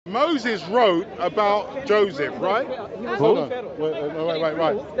Moses wrote about Joseph, right? Hold on. Wait.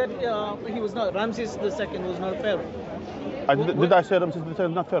 That he was not, Ramses II was not Pharaoh. Did I say Ramses II is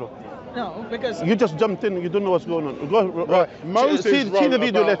not Pharaoh? No, because You just jumped in. You don't know what's going on. Go, Right. Moses see wrote the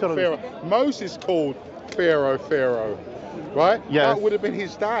video about later on. Pharaoh. Moses called Pharaoh, right? Yes. That would have been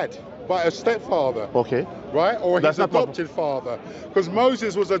his dad, but a stepfather. Okay. Right? Or That's his not my- adopted father. Because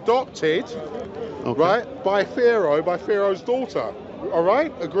Moses was adopted, Okay. right, by Pharaoh's daughter. All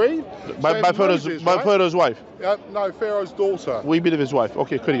right? Agreed? By So it's Pharaoh's, Moses, by right? Pharaoh's wife. No, Pharaoh's daughter. We believe his wife.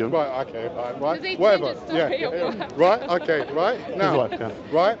 Okay, carry on. Right, okay, right. Does he Whatever. change his story or what? Right, okay, right. Now, wife, yeah.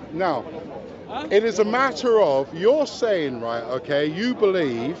 right, now, it is a matter of, you're saying, right, okay, you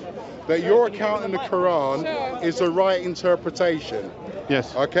believe that your account in the Quran is the right interpretation.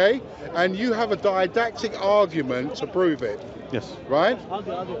 Yes. Okay? And you have a didactic argument to prove it, Yes. right?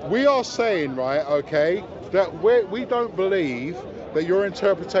 We are saying, right, okay, that we don't believe that your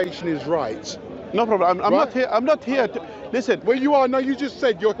interpretation is right. No problem. I'm Right. not here. I'm not here to listen. Well, you are. No, you just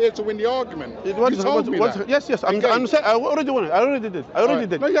said you're here to win the argument. You told me that. Yes. I'm Engage. saying I already won it. I already did. I already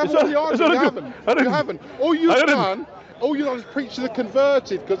did. No, you haven't won the argument. You haven't. already You did. haven't. All you've done is preach to the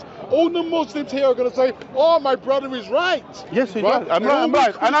converted, because all the Muslims here are going to say, "Oh, my brother is right." Yes, he's right. right. I'm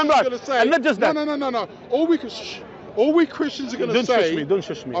right. And I'm right. Gonna say, And not just that. No. All we Christians are going to Don't say. Don't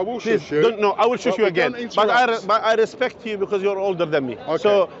shush me. I will Please, shush you. Don't, no, I will shush But you we again. don't But interrupt. I respect you because you're older than me.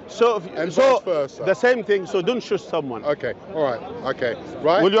 Okay. So And vice versa. the same thing. So don't shush someone. Okay. All right. Okay.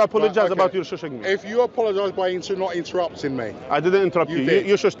 Right. Will you apologize Right, okay. about your shushing me? If you apologise by not interrupting me. I didn't interrupt You you. did.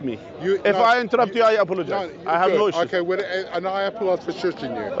 You shushed me. If No, I interrupt you, I apologize. I have good. no issues. Okay, well, and I apologise for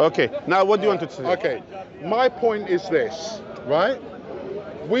shushing you. Okay. Now, what do you want to say? Okay, my point is this, right?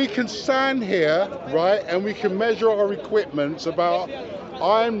 We can stand here, right, and we can measure our equipment about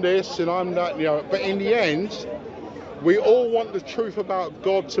I'm this and I'm that, you know, but in the end, we all want the truth about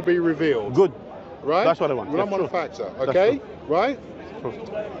God to be revealed. Good. Right? That's what I want. Well, I'm That's one true. factor, That's okay? Right? True.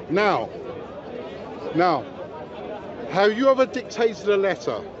 Now, have you ever dictated a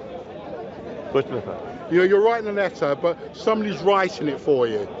letter? Which letter? You know, you're writing a letter, but somebody's writing it for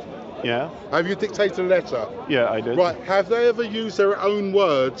you. Yeah. Have you dictated a letter? Yeah, I did. Right, have they ever used their own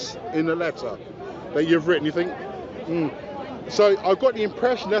words in the letter that you've written? You think, So I've got the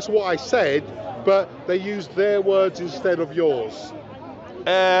impression that's what I said, but they used their words instead of yours.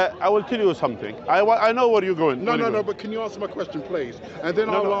 I will tell you something. I know where you're going. No, but can you answer my question, please? And then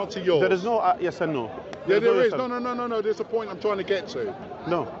I'll answer yours. There is no yes and no. Yeah, there is. yes and No, there's a point I'm trying to get to.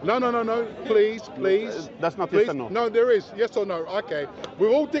 No. No. Please. That's not Please. yes and no. No, there is. Yes or no? Okay.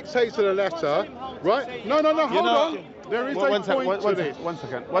 We've all dictated a letter, right? No. Hold on. There is a point to this. One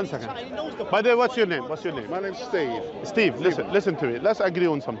second. By the way, what's your name? My name's Steve. Steve, listen to me. Let's agree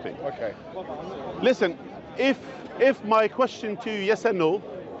on something. Okay. Listen, if my question to you yes and no,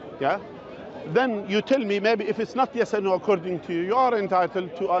 yeah, then you tell me maybe if it's not yes and no according to you, you are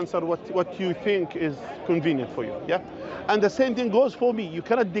entitled to answer what you think is convenient for you, yeah? And the same thing goes for me. You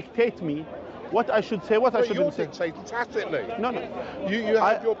cannot dictate me what I should say, what I shouldn't say. You're dictating tacitly. No. You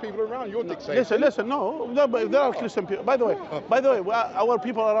have your people around. You're dictating. Listen. No, but there are Christian people. By the way, our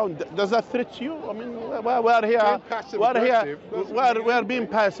people around. Does that threat you? I mean, we're here. We're being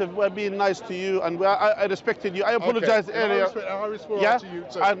passive. We're being nice to you, and I respected you. I apologized earlier. I respect to you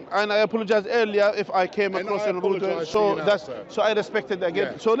too. And I apologized earlier if I came across in a rude way. So I respected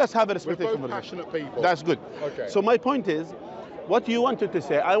again. Yeah. So let's have a respectful We're both conversation. passionate people. That's good. Okay. So my point is, what you wanted to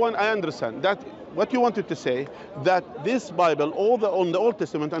say, I understand that what you wanted to say, that this Bible, on the Old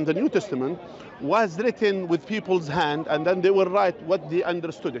Testament and the New Testament, was written with people's hand, and then they will write what they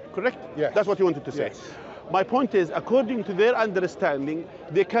understood it, correct? Yes. That's what you wanted to say. Yes. My point is, according to their understanding,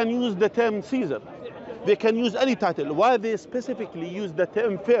 they can use the term Caesar. They can use any title. Why they specifically use the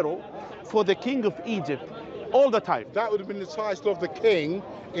term Pharaoh for the king of Egypt all the time? That would have been the title of the king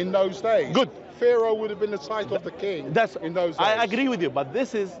in those days. Good. Pharaoh would have been the title of the king in those days. I agree with you, but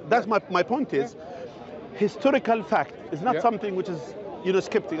that's my point is, historical fact is not something which is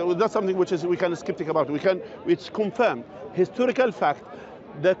skeptical. It's not something which is we can skeptic about. It's confirmed. Historical fact.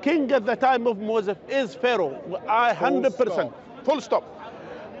 The king at the time of Moses is Pharaoh. 100%. Full stop.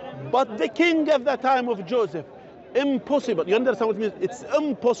 But the king at the time of Joseph, impossible. You understand what it means? It's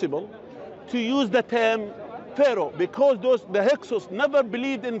impossible to use the term Pharaoh, because the Hyksos never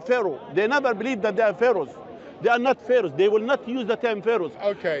believed in Pharaoh. They never believed that they are pharaohs. They are not pharaohs. They will not use the term pharaohs.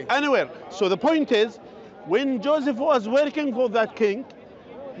 Okay. Anywhere. So the point is, when Joseph was working for that king,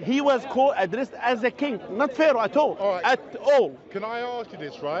 he was addressed as a king, not pharaoh at all. All right. At all. Can I ask you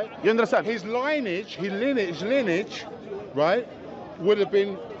this, right? You understand? His lineage, right, would have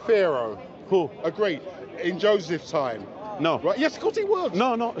been Pharaoh. Who? Agreed. In Joseph's time. No. Right? Yes, of course he would.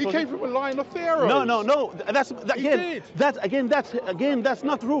 No, no. He came from a line of pharaohs. No, no, no. That's again. That's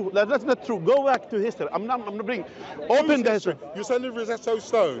not true. That's not true. Go back to history. I'm not bringing. Open the history. You're saying the Rosetta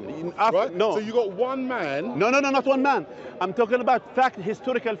Stone, right? No. So you got one man. No, not one man. I'm talking about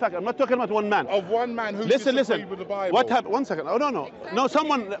historical fact. I'm not talking about one man. Of one man who listen. with the Bible. What happened? 1 second. Oh no.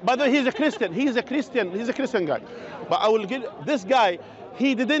 Someone. By the way, he's a Christian. He's a Christian guy. But I will give this guy.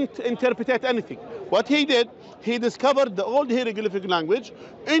 He didn't interpret anything. What he did, he discovered the old hieroglyphic language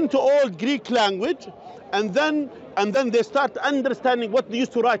into old Greek language, and then they start understanding what they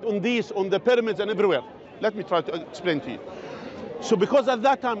used to write on the pyramids and everywhere. Let me try to explain to you. So because at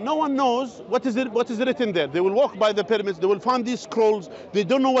that time no one knows what is written there. They will walk by the pyramids, they will find these scrolls, they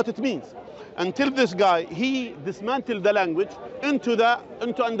don't know what it means. Until this guy, he dismantled the language into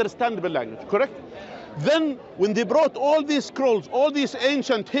understandable language, correct? Then when they brought all these scrolls, all this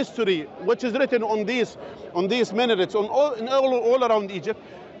ancient history which is written on these minarets all around Egypt,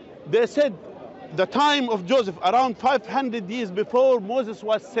 they said the time of Joseph, around 500 years before Moses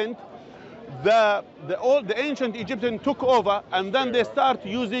was sent, the ancient Egyptian took over, and then they start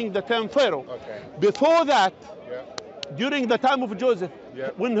using the term Pharaoh. Okay. Before that, during the time of Joseph,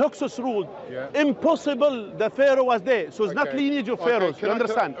 when Hyksos ruled, impossible the Pharaoh was there. So it's not lineage of Pharaohs. You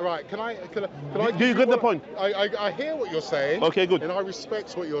understand? Can I Do you get the point? I hear what you're saying. Okay, good. And I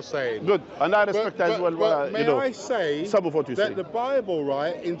respect what you're saying. Good. And I respect as well. But may I say some of what you say. That the Bible,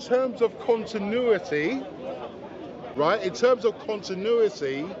 right, in terms of continuity,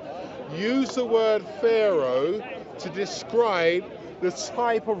 use the word Pharaoh to describe the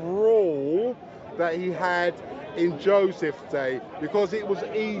type of rule that he had in Joseph's day, because it was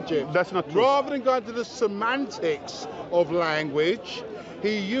Egypt. That's not true. Rather than going to the semantics of language,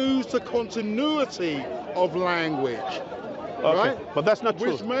 he used the continuity of language. Okay, right? But that's not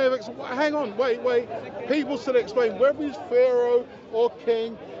true. Which may have hang on, wait. People still explain whether he's Pharaoh or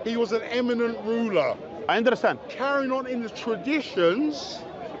king, he was an eminent ruler. I understand. Carrying on in the traditions,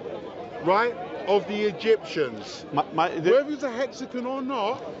 right, of the Egyptians. Whether he's a hexagon or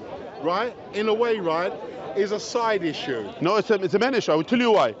not, right, in a way, right, is a side issue. No, it's a main issue. I will tell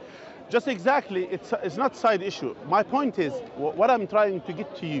you why. Just exactly, it's not side issue. My point is, what I'm trying to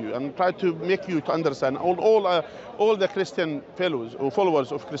get to you, and try to make you to understand, all the Christian fellows or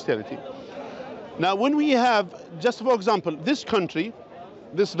followers of Christianity. Now, when we have, just for example, this country,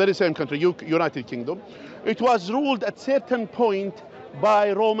 this very same country, United Kingdom, it was ruled at certain point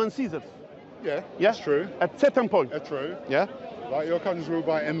by Roman Caesars. Yeah, that's true. At certain point. That's true. Yeah. Like your country's ruled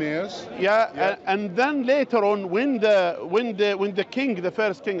by emirs. Yeah. And then later on, when the king, the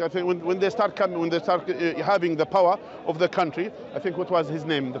first king, I think, when they start having the power of the country, I think what was his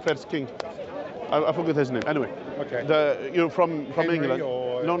name, the first king? I forget his name. Anyway. Okay. From Henry England.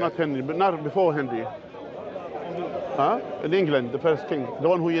 Or, no, not Henry, but not before Henry. In England, the first king, the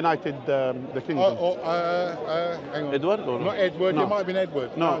one who united the kingdom. Hang on. Edward? Or not Edward. No. It might have been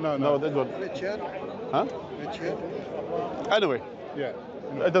Edward. No, Edward. Richard. Huh? Richard. Anyway. Yeah.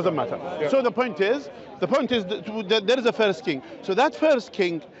 It doesn't matter. Yeah. So the point is that there is a first king. So that first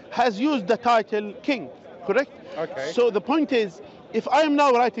king has used the title king, correct? Okay. So the point is, if I am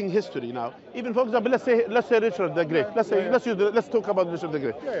now writing history now, even for example, let's say Richard the Great. Let's talk about Richard the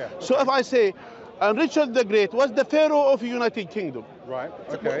Great. Yeah. So if I say, Richard the Great was the pharaoh of the United Kingdom. Right.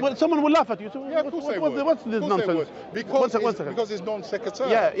 Okay. Well, someone will laugh at you. So Yeah, of course they would. What's this nonsense? Because One second. because it's non sequitur.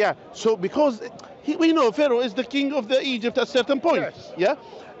 Yeah. So because we know Pharaoh is the king of the Egypt at a certain point. Yes. Yeah.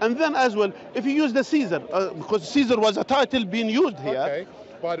 And then as well, if you use the Caesar, because Caesar was a title being used here. Okay.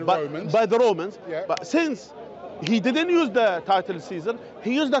 By the Romans. Yeah. Yeah. But since he didn't use the title Caesar,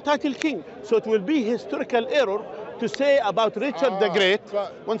 he used the title king. So it will be historical error to say about Richard the Great.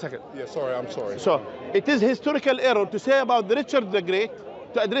 1 second. Yeah, sorry, I'm sorry. So it is historical error to say about Richard the Great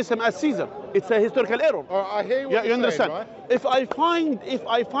to address him as Caesar. It's a historical error. I hear what you understand? saying, right? If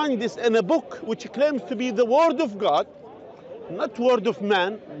I find this in a book which claims to be the word of God, not word of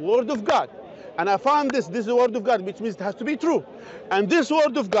man, word of God, and I find this is the word of God, which means it has to be true, and this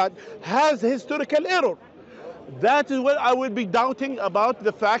word of God has historical error, that is what I will be doubting about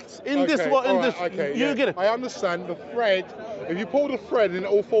the facts in this. Okay, you get it? I understand the thread. If you pull the thread and it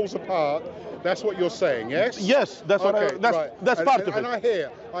all falls apart, that's what you're saying, yes? Yes, that's what that's part of it. And I hear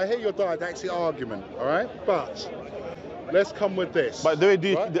your didactic argument, all right? But let's come with this. By the way,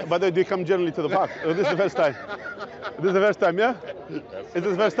 do you come generally to the park? This is the first time. This is the first time, yeah? Is this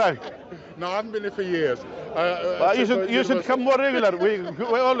the first time? No, I haven't been here for years. You should come more regular.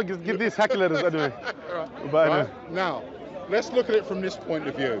 We all give these hecklers anyway. Right. Now, let's look at it from this point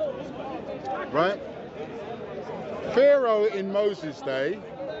of view. Right? Pharaoh in Moses' day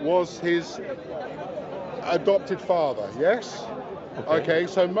was his adopted father, yes? Okay,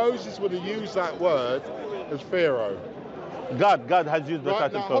 so Moses would have used that word as Pharaoh. God has used the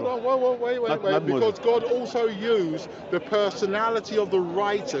Right, title now, Pharaoh. hold on, wait, Not because Moses. God also used the personality of the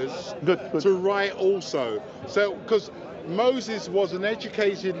writers Good. to write also. So, because Moses was an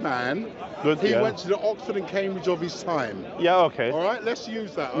educated man, he went to the Oxford and Cambridge of his time. Yeah, okay. All right, let's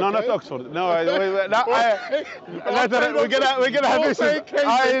use that. No, okay? not Oxford. No, wait. We're gonna have You're issues. saying Cambridge.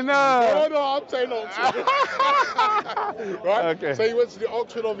 I know. No, I'm saying Oxford. Right? Okay. So he went to the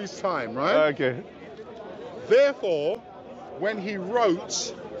Oxford of his time, right? Okay. Therefore, when he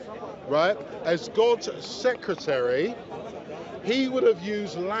wrote, right, as God's secretary, he would have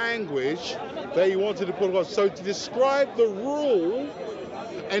used language that he wanted to put on. So to describe the rule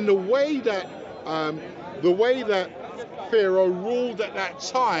and the way that Pharaoh ruled at that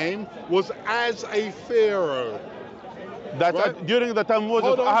time was as a Pharaoh. That Right? during the time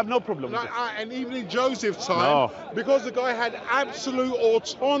Moses, I have no problem with it. And even in Joseph's time, because the guy had absolute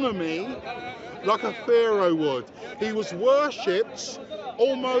autonomy, like a pharaoh would. He was worshipped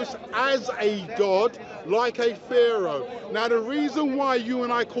almost as a god, like a pharaoh. Now the reason why you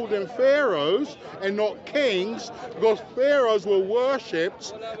and I call them pharaohs and not kings, because pharaohs were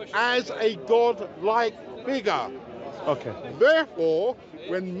worshipped as a god-like figure. Okay. Therefore,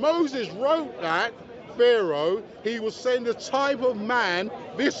 when Moses wrote that, Pharaoh, he was saying the type of man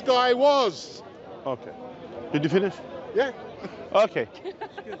this guy was. Okay. Did you finish? Yeah. Okay.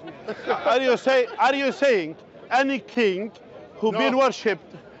 Are you saying any king who been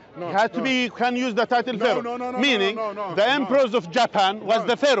worshipped had to be can use the title Pharaoh? No, Meaning the emperors of Japan was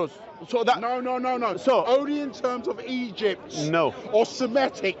the pharaohs. So that No. So only in terms of Egypt. No. Or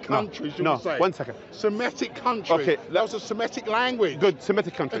Semitic countries, you would say. 1 second. Semitic countries. Okay. That was a Semitic language. Good,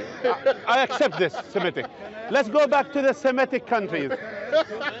 Semitic country. I accept this, Semitic. Let's go back to the Semitic countries.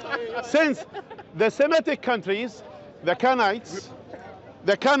 Since the Semitic countries, the Canaanites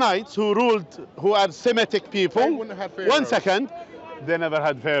who ruled, who are Semitic people, They wouldn't have pharaohs. 1 second, they never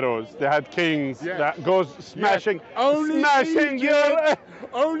had pharaohs. They had kings that goes smashing, Only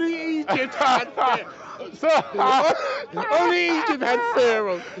Egypt had pharaohs. Only Egypt had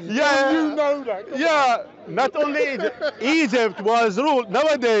pharaohs. Yeah. And you know that. Yeah, not only Egypt. Egypt was ruled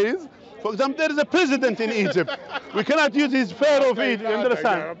nowadays. For example, there is a president in Egypt. We cannot use his pharaoh of Egypt. You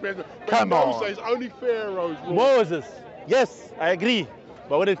understand? Come on. Moses, only pharaohs ruled. Moses, yes, I agree.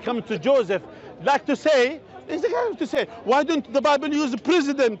 But when it comes to Joseph, like to say, is the guy to say, why don't the Bible use the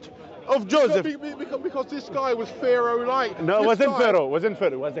president of Joseph? Because this guy was pharaoh-like. No, it wasn't pharaoh. It wasn't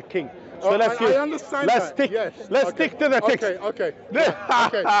pharaoh. It was a king. So I understand let's that. stick. Yes. Let's stick to the text. Okay.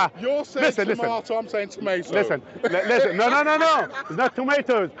 Okay. You're saying tomato. I'm saying tomato. Listen. No. It's not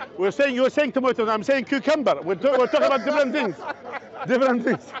tomatoes. You're saying tomatoes. I'm saying cucumber. We're talking about different things. Different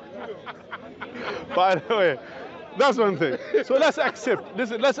things. By the way, that's one thing. So let's accept.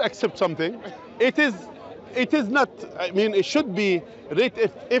 Listen, let's accept something. It is not. I mean, it should be.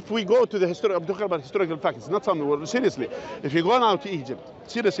 If we go to the history, I'm talking about historical facts. It's not something. Seriously, if you go now to Egypt,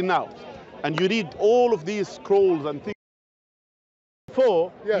 seriously now, and you read all of these scrolls and things.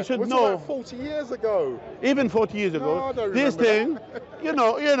 You should know. About 40 years ago. Even 40 years ago, No, I don't this remember thing, you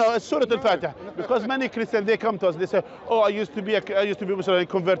know, it's Surah Al-Fatiha. Because many Christians, they come to us, they say, oh, I used to be Muslim and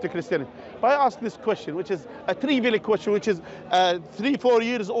convert to Christianity. But I ask this question, which is a trivial question, which is a 3-4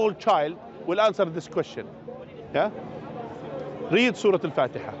 years old child will answer this question. Yeah? Read Surah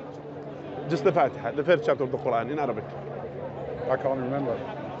Al-Fatiha. Just the Fatiha, the first chapter of the Quran in Arabic. I can't remember.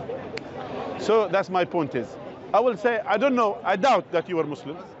 So that's my point is, I will say, I don't know, I doubt that you were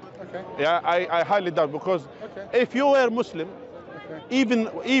Muslim. Okay. Yeah, I highly doubt, because if you were Muslim, even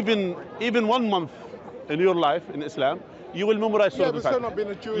 1 month in your life in Islam, you will memorize Surah Al-Fatiha. Yeah, but still not being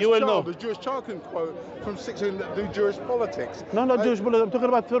a Jewish you will child. know. The Jewish child can quote from 16 do Jewish politics. No, not Jewish politics. I'm talking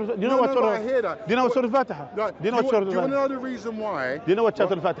about Surah. Do you know what Surah? I hear that. Do you know what Surah Al-Fatiha? No, Do you know what Surah do you want to Al-Fatiha? know the reason why? Do you know what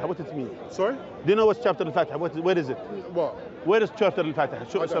chapter Al-Fatiha? What it means? Sorry? Do you know what chapter Al-Fatiha? Where is it? What? Where is chapter Al-Fatiha?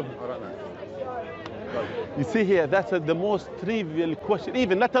 I don't know. You see here, that's the most trivial question.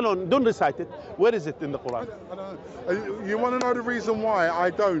 Even let alone, don't recite it. Where is it in the Quran? I don't know. You want to know the reason why I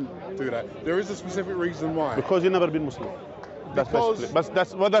don't do that? There is a specific reason why. Because you've never been Muslim. That's basically.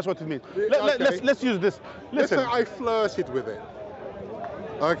 But that's what it means. Let's use this. Listen, I flirted with it.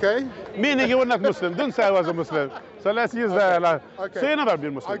 Okay? Meaning you were not Muslim. Don't say I was a Muslim. So let's use that. Okay. So you never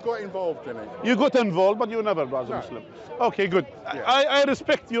been Muslim. I got involved in it. You got involved, but you never was a Muslim. Okay, good. I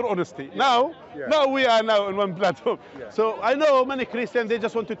respect your honesty. Now, Yeah. Now we are now on one platform. Yeah. So I know many Christians, they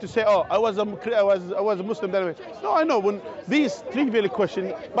just wanted to say, oh, I was a Muslim that way. No, I know when these trivial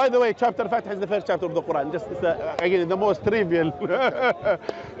questions. By the way, chapter Fatiha is the first chapter of the Quran. Just again the most trivial.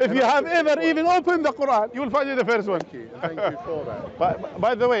 If you have ever even opened the Quran, you will find it the first one. Thank you. Thank you for that.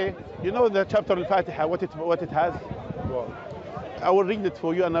 By the way, you know the chapter Al-Fatiha, what it has? What? I will read it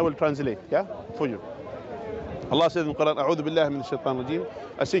for you and I will translate, yeah, for you. Allah says in the Quran, أعوذ بالله من الشيطان الرجيم.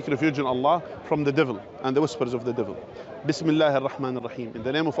 I seek refuge in Allah from the devil and the whispers of the devil. Bismillah ar-Rahman ar-Rahim. In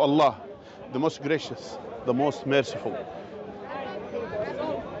the name of Allah, the most gracious, the most merciful.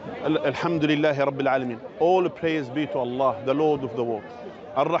 Alhamdulillah Rabbil Alameen. All praise be to Allah, the Lord of the world.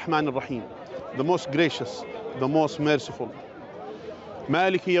 Ar-Rahman ar-Rahim. The most gracious, the most merciful.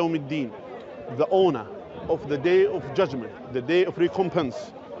 Maliki Yawmiddin. The owner of the day of judgment, the day of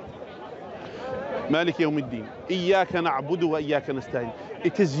recompense. Malik Yawmiddin. Iyyaka na'budu wa iyyaka nasta'in.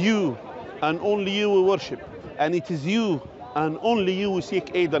 It is you and only you we worship, and it is you and only you we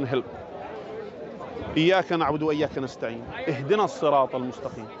seek aid and help. Iyyaka na'budu wa iyyaka nasta'in. Ihdina as-sirata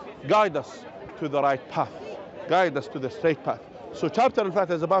al-mustaqim. Guide us to the right path. Guide us to the straight path. So chapter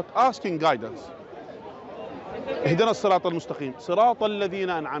Al-Fatiha is about asking guidance. Ihdina as-sirata al-mustaqim. Sirata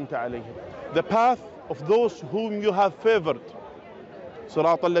alladhina an'amta alayhim. The path of those whom you have favored.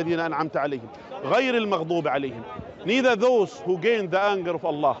 صراط الذين أنعمت عليهم غير المغضوب عليهم. Neither those who gained the anger of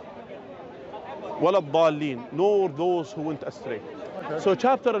Allah ولا الضالين, nor those who went astray. Okay. So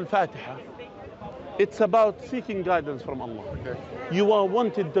chapter Al-Fatiha, it's about seeking guidance from Allah. Okay. You are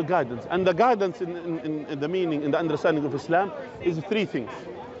wanted the guidance, and the guidance in the meaning, in the understanding of Islam is three things.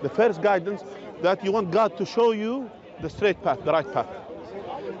 The first guidance, that you want God to show you the straight path, the right path.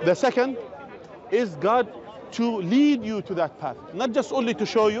 The second is God to lead you to that path, not just only to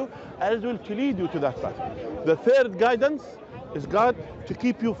show you, as well to lead you to that path. The third guidance is God to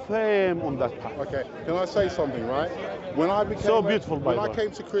keep you firm on that path. Okay, can I say something, right? When I became so beautiful, when I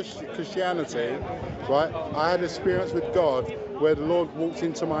came to Christianity, right, I had an experience with God where the Lord walked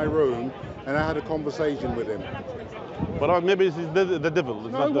into my room and I had a conversation with him. But maybe it's the devil.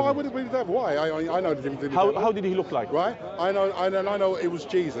 It's no, why would it be the devil? Why? I know the difference. How did he look like? Right? I know it was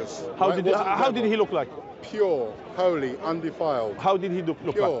Jesus. How right? did he look like? Pure, holy, undefiled. How did he look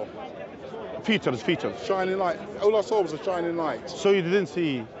Pure. Like? Features. Shining light. All I saw was a shining light. So you didn't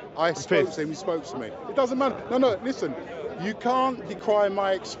see? I spoke to him. He spoke to me. It doesn't matter. No. Listen. You can't decry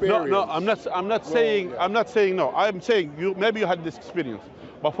my experience. No. I'm not saying. Yeah. I'm not saying no. I'm saying maybe you had this experience,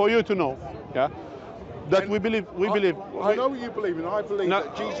 but for you to know, yeah. That we believe. I know what you believe in. I believe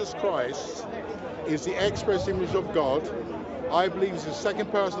that Jesus Christ is the express image of God. I believe he's the second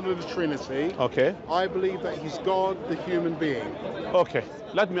person of the Trinity. Okay. I believe that he's God, the human being. Okay.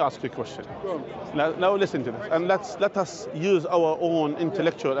 Let me ask you a question. Now listen to this, and let us use our own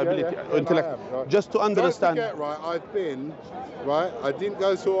intellectual ability, just to understand. Don't forget, I didn't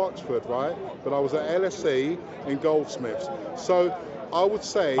go to Oxford, right, but I was at LSE in Goldsmiths. So I would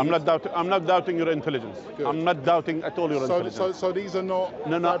say I'm not doubting your intelligence. Good. I'm not doubting at all your intelligence. So these are not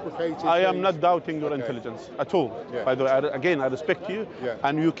fabricated. I am not doubting your intelligence at all. Yeah. By the way, I respect you,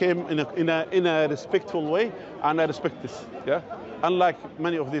 and you came in a respectful way, and I respect this. Yeah, unlike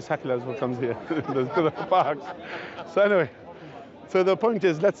many of these hecklers who comes here to the parks. So anyway, so the point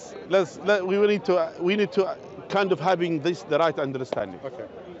is, we need to kind of having the right understanding. Okay.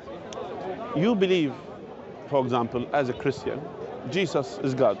 You believe, for example, as a Christian, Jesus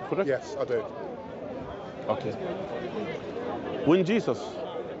is God, correct? Yes, I do. Okay. When Jesus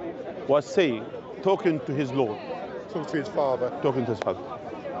was talking to his Lord, talking to his Father,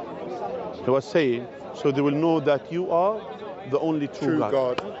 he was saying, so they will know that you are the only true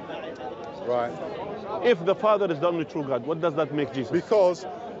God. Right. If the Father is the only true God, what does that make Jesus? Because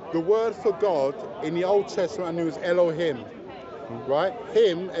the word for God in the Old Testament I knew was Elohim, right?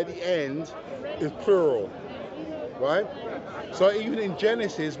 Him at the end is plural, right? So even in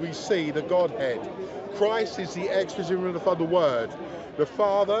Genesis, we see the Godhead. Christ is the expression of the Word. The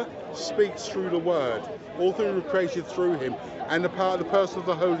Father speaks through the Word. All things were created through him, and the power of the person of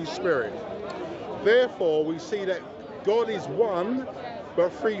the Holy Spirit. Therefore, we see that God is one,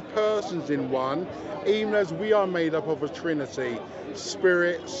 but three persons in one, even as we are made up of a Trinity,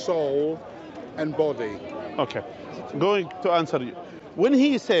 spirit, soul, and body. Okay, going to answer you. When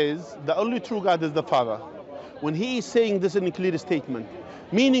he says the only true God is the Father, when he is saying this in a clear statement,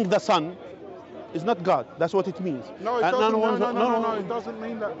 meaning the Son is not God. That's what it means. No, it doesn't. No, it doesn't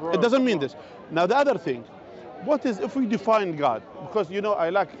mean that, bro. It doesn't mean this. Now the other thing, what is if we define God? Because you know I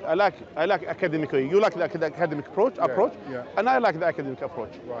like academic. You like the academic approach, and I like the academic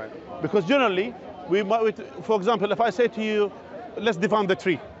approach. Right. Because generally we might, for example, if I say to you, let's define the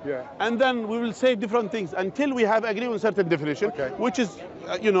tree. Yeah. And then we will say different things until we have agreed on certain definition, Okay. which is,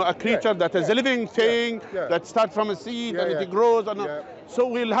 a creature that is a living thing Yeah. that starts from a seed Yeah, and yeah. it grows. And Yeah. So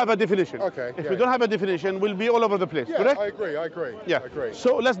we'll have a definition. Okay, If yeah. we don't have a definition, we'll be all over the place. Yeah, Correct? I agree. Yeah. I agree.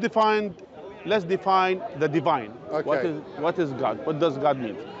 So let's define the divine. Okay. What is God? What does God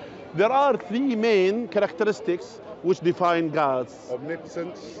mean? There are three main characteristics which define God's.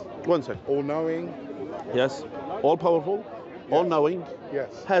 Omnipotence, One second. all-knowing. Yes. All powerful, all knowing,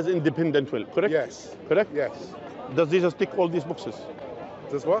 Yes. has independent will. Correct? Yes. Correct? Yes. Does Jesus tick all these boxes?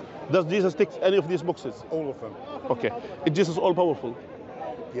 Does what? Does Jesus tick any of these boxes? All of them. Okay. Is Jesus all powerful?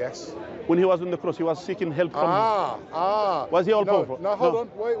 Yes. When he was on the cross, he was seeking help from Ah. Was he all no, powerful? No, hold No.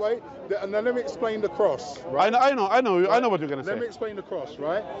 on. Wait. And then let me explain the cross. Right? I know what you're gonna Let me say. explain the cross,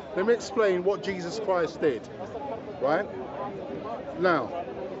 right? Let me explain what Jesus Christ did, right? Now,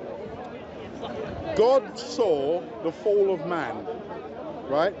 God saw the fall of man,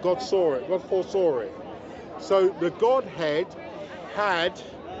 right? God saw it. God foresaw it. So the Godhead had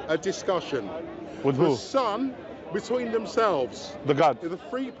a discussion. With The who? Son between themselves. The God. The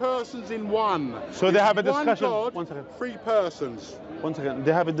three persons in one. So they have a One discussion. God, One second. three persons. One second.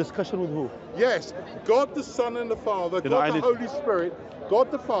 They have a discussion with who? Yes, God the Son and the Father, You know, God the Holy Spirit,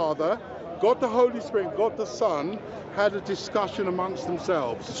 God the Father, God the Holy Spirit, God the Son had a discussion amongst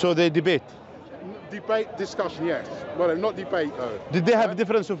themselves. So they debate. Debate, discussion, yes. Well, not debate though. Did they have a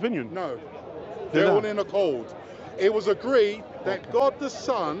difference of opinion? No. They They're all don't. in accord. It was agreed that God the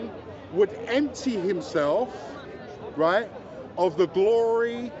Son would empty himself, right, of the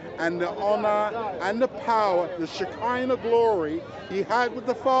glory and the honor and the power, the Shekinah glory he had with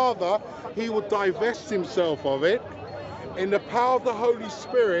the Father. He would divest himself of it. In the power of the Holy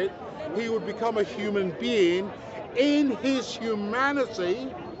Spirit, he would become a human being. In his humanity,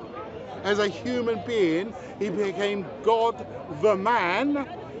 as a human being, he became God the man,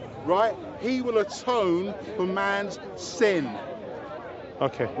 right? He will atone for man's sin.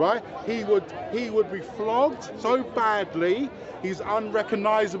 Okay. Right? He would be flogged so badly he's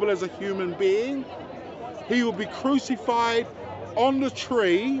unrecognizable as a human being. He will be crucified on the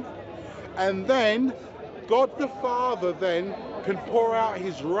tree, and then God the Father then can pour out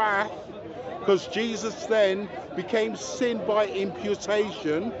his wrath, because Jesus then became sin by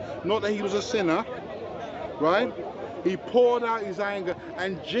imputation, not that he was a sinner, right? He poured out his anger,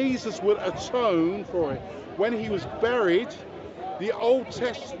 and Jesus would atone for it. When he was buried, the old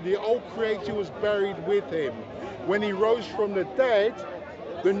creation was buried with him. When he rose from the dead,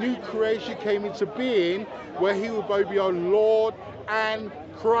 the new creation came into being, where he would both be our Lord and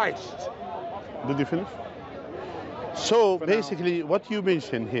Christ. Did you finish? So For basically, what you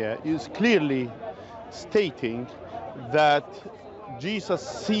mentioned here is clearly stating that Jesus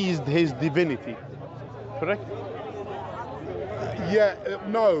seized his divinity. Correct? Yeah,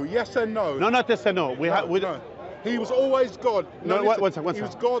 no, yes and no. No, not yes and no. No. He was always God. No, listen, one second. He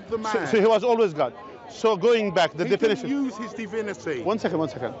was God the man. So he was always God. So going back, the he definition. didn't use his divinity. One second.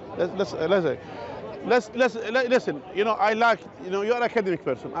 Let's listen. You know, I like, you're an academic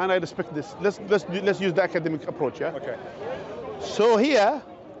person, and I respect this. Let's use the academic approach. Yeah. Okay. So here,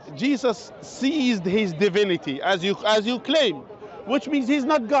 Jesus seized his divinity, as you claim, which means he's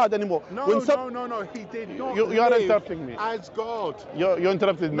not God anymore. No, no. He did not. You are live interrupting me. as God. You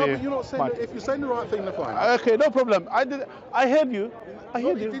interrupted me. No, but you're not saying. Fine. If you're saying the right thing, then fine. Okay, no problem. I heard you. I No,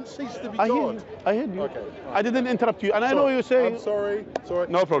 heard he you. didn't cease to be I hear God. you. I heard you. Okay. I didn't interrupt you, and I know Sorry. you're saying. I'm sorry.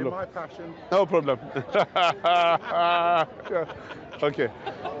 No problem. In my passion. No problem. Okay.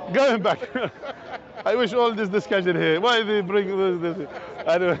 Going back. I wish all this discussion here. Why they bring this?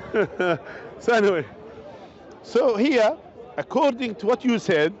 Anyway. So anyway. So here, according to what you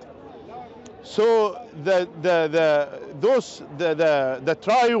said, so the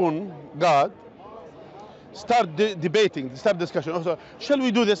triune God start debating, start discussion. Also, shall we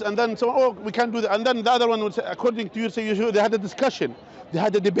do this? And then we can't do that. And then the other one would say, according to you, say they had a discussion, they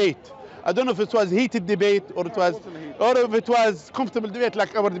had a debate. I don't know if it was heated debate or if it was comfortable debate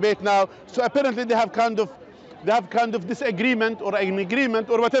like our debate now. So apparently they have kind of disagreement or an agreement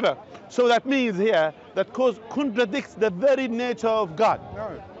or whatever. So that means here that contradicts the very nature of God.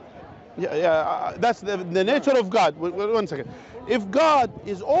 No. Yeah, that's the nature of God. One second. If God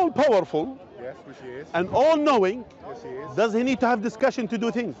is all powerful, Yes, which he is. and all knowing, Yes, he is. does he need to have discussion to do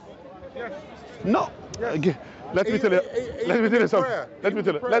things? Yes. No. Yes. Okay. Let me tell you. Let me tell you something. Let me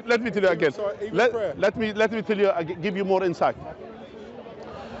tell you. Let me tell you again. Let me tell you. Give you more insight.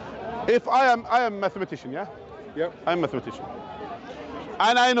 If I am mathematician, yeah. Yep. I'm a mathematician,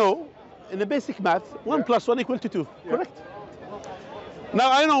 and I know in the basic math 1 Yeah. plus 1 equal to 2. Yeah. Correct.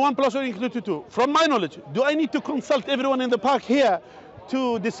 Now I know 1 plus 1 equals to 2. From my knowledge, do I need to consult everyone in the park here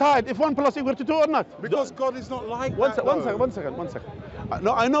to decide if 1 plus equals to 2 or not? Because God is not like One that. second.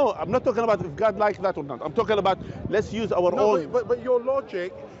 No, I know. I'm not talking about if God likes that or not. I'm talking about let's use our own. But your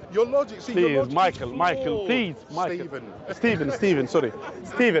logic. See, Please, your logic Michael, is Michael, flawed. please, Michael. Stephen. Sorry.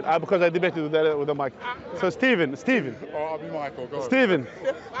 Stephen, because I debated with the mic. So Stephen. Oh, I'll be Michael, go on. Stephen.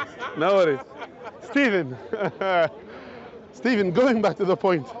 No worries. Stephen. Stephen, going back to the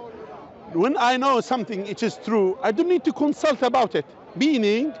point. When I know something it is true, I don't need to consult about it.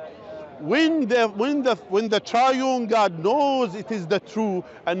 Meaning, when the triune God knows it is the true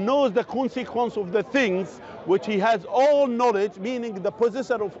and knows the consequence of the things which he has all knowledge, meaning the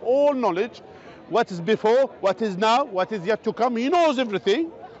possessor of all knowledge, what is before, what is now, what is yet to come, he knows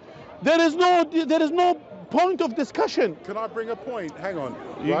everything. There is no point of discussion. Can I bring a point? Hang on.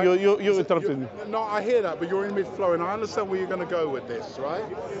 You interrupted me. No, I hear that, but you're in mid-flow, and I understand where you're going to go with this, right?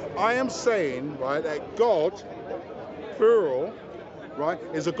 I am saying, right, that God, plural, right,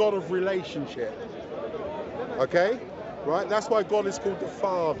 is a God of relationship. Okay? Right? That's why God is called the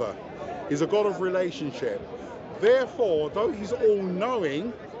Father. He's a God of relationship. Therefore, though he's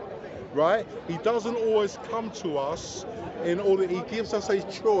all-knowing, right, he doesn't always come to us in order, he gives us a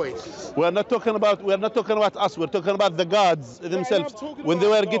choice. We're not talking about us, we're talking about the gods themselves. When they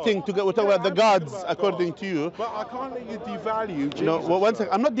were getting together, we're talking about the gods according to you. But I can't let you devalue Jesus. No, one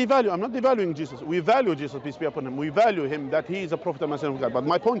second. I'm not devaluing Jesus. We value Jesus, peace be upon him. We value him that he is a prophet and messenger of God. But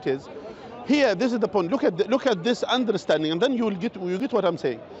my point is, here, this is the point. Look at this understanding, and then you get what I'm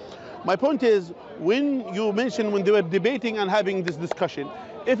saying. My point is, when you mention when they were debating and having this discussion,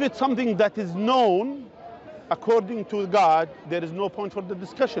 if it's something that is known according to God, there is no point for the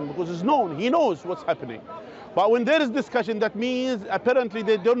discussion because it's known. He knows what's happening. But when there is discussion, that means apparently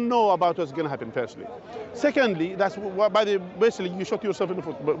they don't know about what's going to happen. Firstly, secondly, that's why basically you shot yourself in the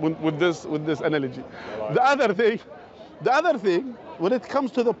foot with this analogy. The other thing, when it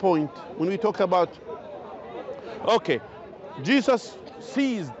comes to the point when we talk about, okay, Jesus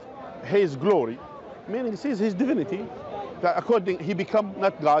seized his glory, meaning sees his divinity. That he become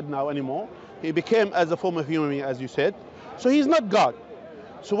not God now anymore. He became as a form of human being, as you said. So he's not God.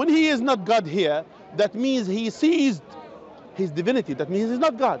 So when he is not God here, that means he seized his divinity. That means he's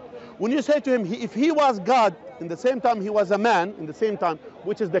not God. When you say to him, if he was God, in the same time he was a man, in the same time,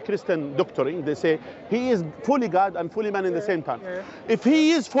 which is the Christian doctrine, they say he is fully God and fully man in the same time. Yeah. If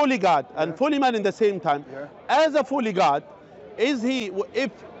he is fully God and fully man in the same time, as a fully God, is he,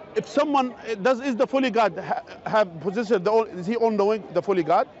 if someone is the fully God have possessed is he all-knowing, the fully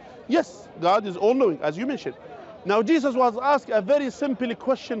God? Yes, God is all-knowing, as you mentioned. Now Jesus was asked a very simple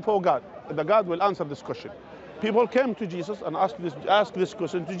question for God. The God will answer this question. People came to Jesus and asked this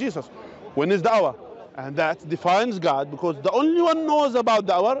question to Jesus. When is the hour? And that defines God, because the only one knows about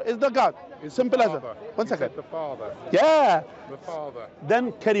the hour is the God. It's simple as that. 1 second. The Father. Yeah. The Father.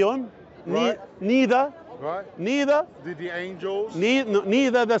 Then carry on. Right. Neither. Right. Neither. The angels.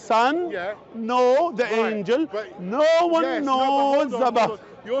 Neither the Son. Yeah. No, the angel. But no one knows hold on. about.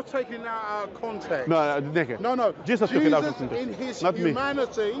 You're taking that out of context. No. Jesus took it out of context. In his not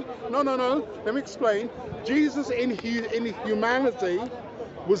humanity. Me. No. Let me explain. Jesus in humanity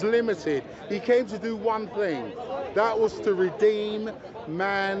was limited. He came to do one thing. That was to redeem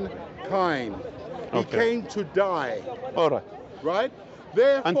mankind. He came to die. All right. Right?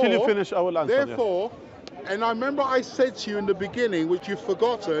 Therefore, until you finish, I will answer. Therefore, and I remember I said to you in the beginning, which you've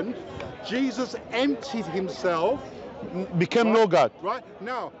forgotten, Jesus emptied himself. Became no God. Right?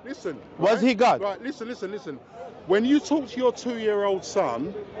 Now, listen. Was he God? Right, listen. When you talk to your 2-year-old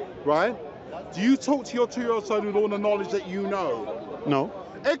son, right, do you talk to your 2-year-old son with all the knowledge that you know? No.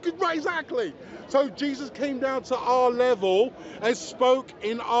 Right, exactly. So Jesus came down to our level and spoke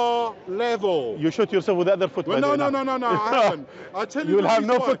in our level. You shot yourself with the other foot. Well, no, I haven't. I tell you. You'll have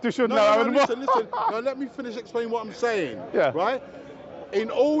no foot to shoot now. Listen. Now let me finish explaining what I'm saying. Yeah. Right? In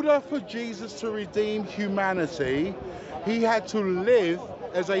order for Jesus to redeem humanity, he had to live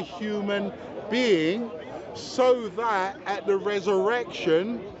as a human being, so that at the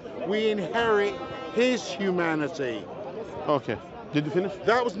resurrection we inherit his humanity. Okay. Did you finish?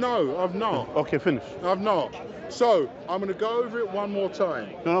 That was no, I've not. Okay, finish. I've not. So I'm going to go over it one more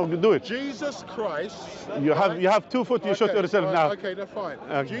time. No, do it. Jesus Christ. You have 2 foot. You shot yourself now. Okay, that's fine.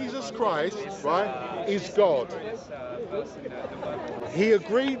 Okay. Jesus Christ, right, is God. He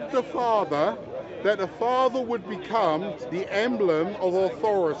agreed with the Father that the Father would become the emblem of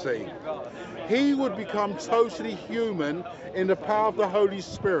authority. He would become totally human in the power of the Holy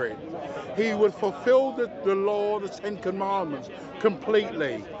Spirit. He would fulfill the law, the 10 Commandments,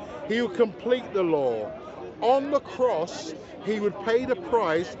 completely. He would complete the law. On the cross, he would pay the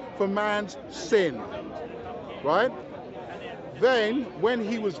price for man's sin, right? Then, when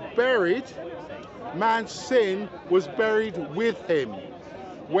he was buried, man's sin was buried with him.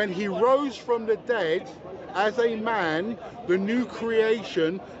 When he rose from the dead, as a man, the new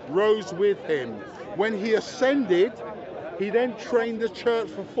creation rose with him. When he ascended, he then trained the church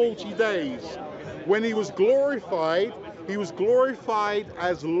for 40 days. When he was glorified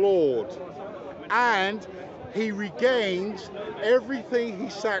as Lord. And he regains everything he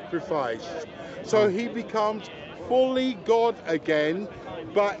sacrificed. So he becomes fully God again,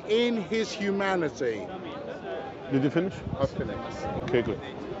 but in his humanity. Did you finish? I've finished. Okay, good.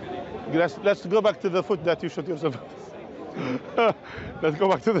 Let's go back to the foot that you shot yourself. Let's go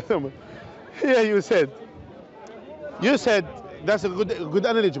back to the sermon. Here you said, that's a good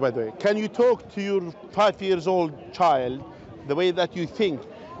analogy, by the way. Can you talk to your 5-year-old child the way that you think?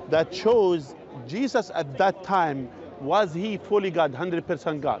 That shows Jesus at that time, was he fully God,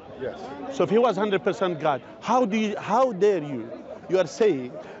 100% God? Yes. So if he was 100% God, how dare you are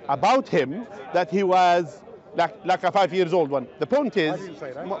saying about him that he was like a 5-year-old one? The point is, I didn't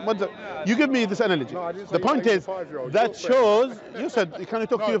say that. You give me this analogy. No, I didn't say the point he's is, a 5-year-old. that shows, you said, can you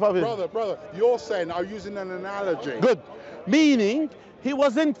talk to your 5-year-old? Brother, you're saying I'm using an analogy. Good. Meaning, he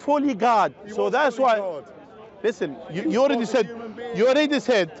wasn't fully God. So that's why, God. listen, you already said,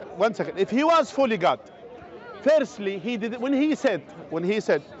 one second, if he was fully God, firstly, when he said,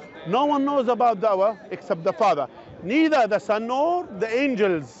 no one knows about the hour except the Father, neither the Son nor the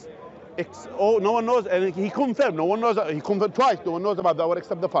angels. No one knows, and he confirmed, no one knows, he confirmed twice, no one knows about the hour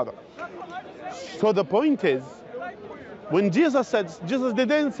except the Father. So the point is, when Jesus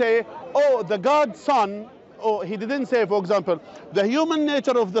didn't say, oh, the God Son, or he didn't say, for example, the human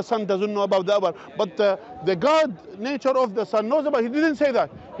nature of the Son doesn't know about the hour, but the God nature of the Son knows about it. He didn't say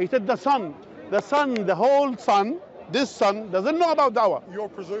that. He said the Son, the whole Son, this Son doesn't know about the hour. You're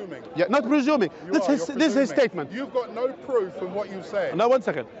presuming. Yeah, not presuming. This is his statement. You've got no proof from what you said. Now, 1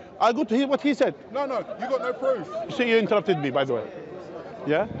 second. I'll go to hear what he said. No, you got no proof. So you interrupted me, by the way.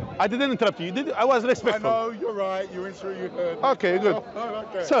 Yeah? I didn't interrupt you. You did. I was respectful. I know, you're right. You heard. Okay, good. Oh,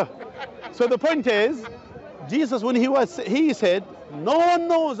 okay. So the point is, Jesus, when he said, no one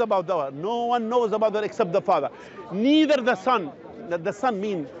knows about the hour. No one knows about that except the Father. Neither the Son. The Son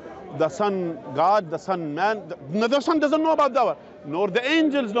means the Son God, the Son man. The Son doesn't know about the hour, nor the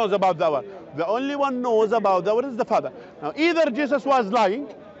angels knows about the hour. The only one knows about the hour is the Father. Now, either Jesus was lying.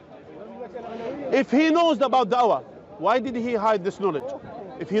 If he knows about the hour, why did he hide this knowledge?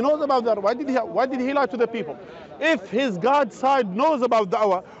 If he knows about the hour, why did he lie to the people? If his God side knows about the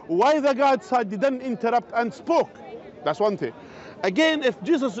hour, why the God side didn't interrupt and spoke? That's one thing. Again, if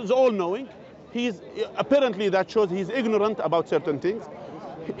Jesus is all-knowing, apparently that shows he's ignorant about certain things.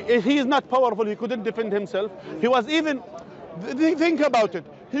 If he is not powerful, he couldn't defend himself. He was even, think about it.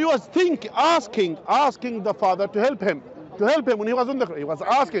 He was asking the Father to help him when he was on the cross. He was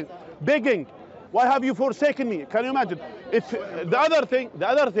asking, begging, why have you forsaken me? Can you imagine? If the other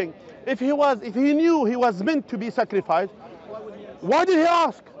thing, if he knew he was meant to be sacrificed, why did he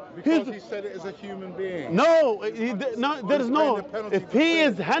ask? Because he said it as a human being. No, there's no. If he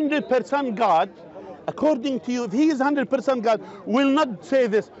is 100% God, according to you, if he is 100% God, will not say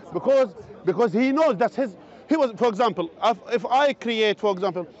this because he knows that's his. He was, for example, if I create, for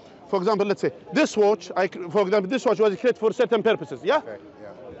example, let's say this watch. This watch was created for certain purposes. Yeah. Okay,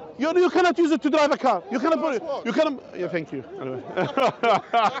 You cannot use it to drive a car. You cannot put it. You cannot. Yeah, thank you. Anyway.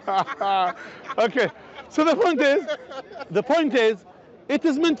 Okay. So the point is, it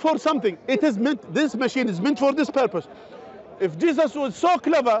is meant for something. This machine is meant for this purpose. If Jesus was so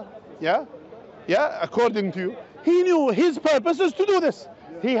clever, according to you, he knew his purpose is to do this.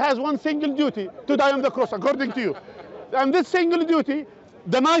 He has one single duty, to die on the cross, according to you. And this single duty,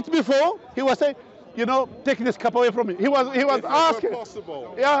 the night before, he was saying, take this cup away from me. He was asking.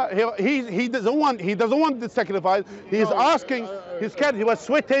 Possible. Yeah, he doesn't want the sacrifice. He's asking. He's scared. He was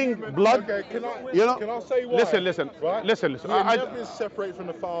sweating blood. Okay, can I say why? Listen. Right? Listen. He had never been separated from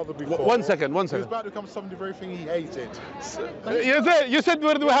the Father before. One second. He was about to become something very thing he hated. You said we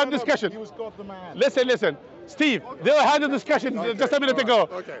had a discussion. He was God the man. Listen. Steve, they had a discussion just a minute ago.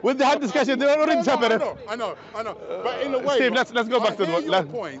 Okay. When they had discussion, they were already separated. I know. But in a way, Steve, let's go back to the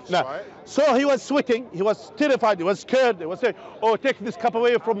points, no. right? So he was sweating. He was terrified. He was scared. He was saying, "Oh, take this cup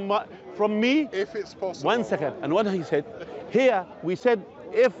away from me." If it's possible. 1 second. And what he said, here we said,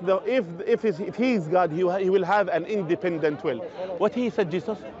 if he is God, he will have an independent will. What he said,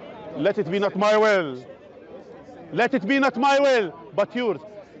 Jesus, let it be not my will. Let it be not my will, but yours.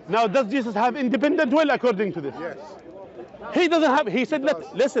 Now, does Jesus have independent will according to this? Yes. He doesn't have. He said,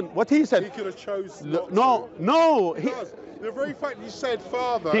 listen. What he said. He could have chosen not No, to. no. He does. The very fact he said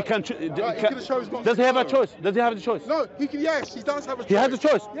father. He can. He could have chosen not Does to he have a go. choice? Does he have the choice? No, he can. Yes, he does have a choice. He has a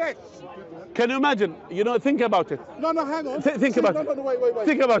choice. Yes. Can you imagine? You know, think about it. No, hang on. Think about it. No, wait.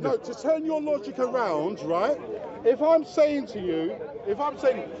 Think about no, it. to turn your logic around, right? If I'm saying to you,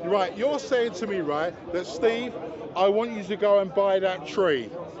 right, you're saying to me, right, that Steve, I want you to go and buy that tree,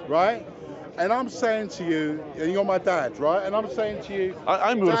 right? And I'm saying to you, and you're my dad, right? And I'm saying to you,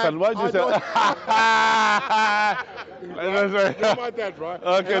 I'm your son. Why did you say? You're my dad, right?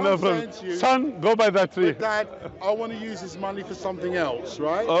 Okay, and no I'm problem. saying to you, Son, go buy that tree. but Dad, I want to use this money for something else,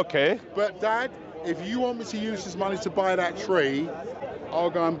 right? Okay. But Dad, if you want me to use this money to buy that tree, I'll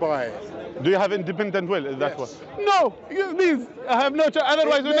go and buy it. Do you have independent will? Is that Yes. what? No, it means I have no choice.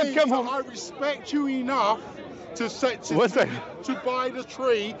 Otherwise, we don't come home. I respect you enough to What's that? to buy the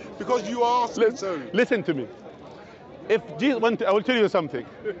tree because you asked me to. Listen to me. If Jesus, I will tell you something.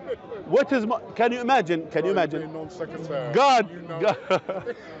 What is? Can you imagine? Can you imagine? Non-secretary. God, You know.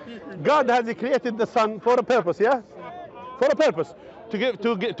 God has created the sun for a purpose, yeah? For a purpose,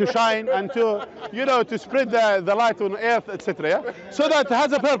 to shine and to spread the light on earth, etc. Yeah. So that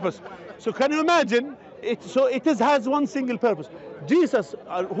has a purpose. So can you imagine? It has one single purpose. Jesus,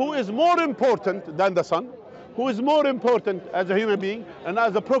 who is more important than the sun, who is more important as a human being and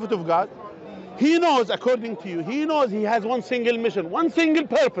as a prophet of God, he knows, according to you, he knows he has one single mission, one single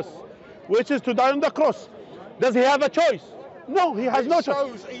purpose, which is to die on the cross. Does he have a choice? No, he has no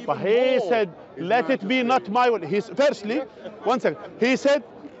choice. But he said, let it be not my will. Firstly, one second, he said,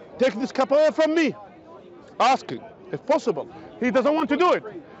 take this cup away from me. Asking, if possible. He doesn't want to do it.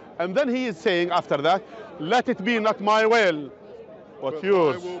 And then he is saying after that, let it be not my will, but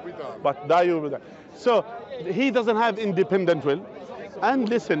yours. Thy will be done. But thy will be done. So he doesn't have independent will. And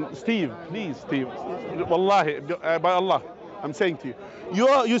listen, Steve, please, Steve, wallahi, by Allah, I'm saying to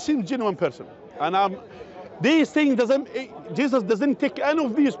you, you seem genuine person. And these things Jesus doesn't tick any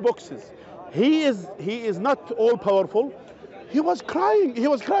of these boxes. He is not all powerful. He was crying,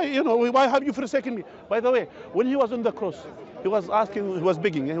 you know, why have you forsaken me? By the way, when he was on the cross, he was asking, he was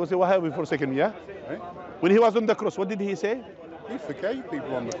begging, he was saying, why have you forsaken me, yeah? Right? When he was on the cross, what did he say? He forgave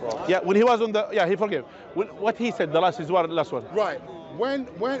people on the cross. Yeah, when he was on he forgave. What he said, the last one. Right. When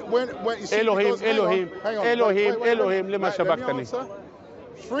you see, Elohim, because, hang on, Elohim, lima Right, let me shabaktani. answer.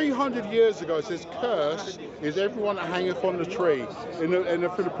 300 years ago, it says, "Curse is everyone that hangeth on the tree."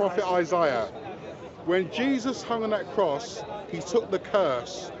 For the prophet Isaiah, when Jesus hung on that cross, he took the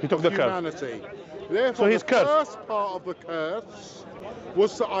curse. He took the curse. humanity. Therefore, So he's the cursed. first part of the curse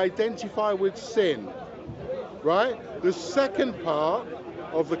was to identify with sin. Right. The second part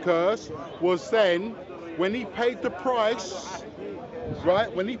of the curse was then when he paid the price.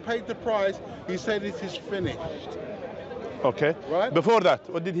 Right. When he paid the price, he said, "It is finished." Okay. Right. Before that,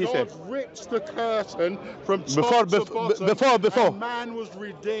 what did he say? God ripped the curtain from top to bottom, before. and man was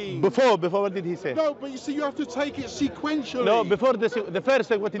redeemed. Before, what did he say? No, but you see, you have to take it sequentially. No, before the first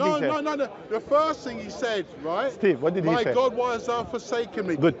thing, what did he say? No. The first thing he said, right? Steve, what did he say? My God, why hast thou forsaken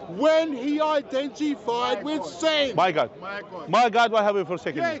me? Good. When he identified with sin. My God. My God, why have you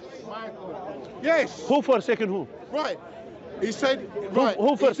forsaken me? Yes. Who forsaken who? Right. He said, right.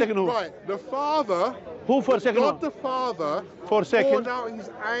 Who forsaken who? Right. The Father. Who forsaken who? God the Father Forsaken. poured out his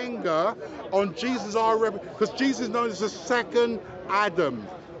anger on Jesus, because Jesus is known as the second Adam.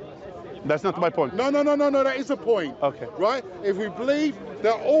 That's not my point. No, that is a point. Okay. Right? If we believe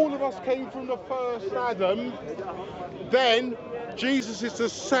that all of us came from the first Adam, then Jesus is the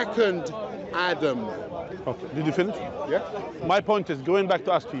second Adam. Okay. Did you finish? Yeah? My point is, going back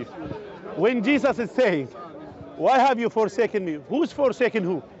to ask you, when Jesus is saying, why have you forsaken me? Who's forsaken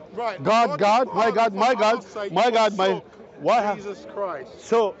who? Right. God, my God, why have Jesus Christ.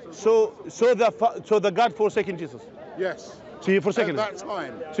 So the God forsaken Jesus. Yes. So he forsaken At him. that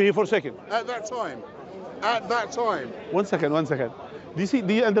time. So he forsaken. At that time. At that time. One second.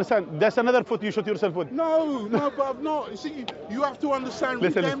 Do you understand? That's another foot you shot yourself with. No, but I've not. You see, you have to understand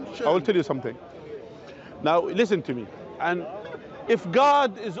Listen, redemption. I will tell you something. Now listen to me. And if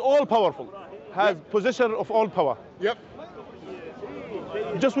God is all powerful, has possession of all power, Yep.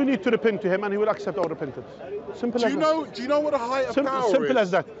 just we need to repent to him and he will accept our repentance. Simple as that. Do you know what a height of power is? Simple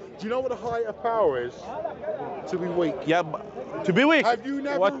as that. Do you know what a height of power is? To be weak. Yeah, but to be weak. Have you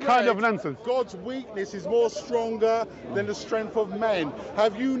never What kind of read nonsense? God's weakness is more stronger than the strength of men?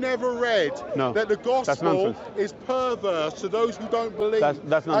 Have you never read No, that the that's gospel nonsense. is perverse to those who don't believe? That's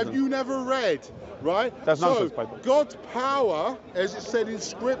nonsense. Have you never read? Right? That's so nonsense, Bible. God's power, as it said in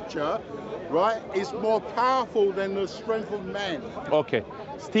Scripture, right, is more powerful than the strength of men. Okay.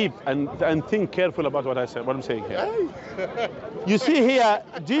 Steve, and think careful about what I said, what I'm saying here. Hey. You see here,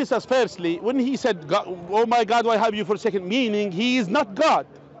 Jesus, firstly, when he said, God, "Oh my God, why have you forsaken?" Meaning he is not God.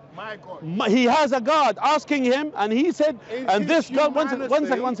 My God. He has a God asking him, and he said, In and his this God,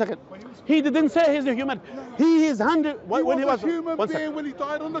 one second. He didn't say he's a human. He is 100. He When he was was a human being when he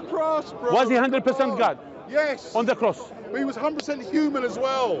died on the cross, bro. Was he 100% God? Yes. On the cross. But he was 100% human as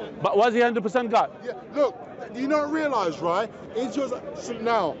well. But was he 100% God? Yeah. Look, do you not realise, right? It's just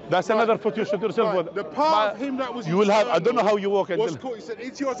now. That's right, another foot you should yourself right, with. the part of him that was you will have. I don't know eternal how you walk was until. called. He said,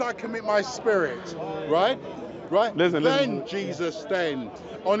 "It's yours. I commit my spirit." Right. Right. Listen. Jesus then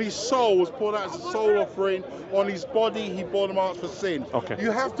on his soul was poured out as a soul offering. On his body he bore the marks for sin. Okay.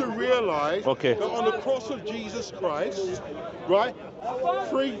 You have to realise Okay. that on the cross of Jesus Christ, right,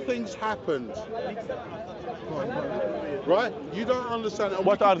 3 things happened. Right? You don't understand. And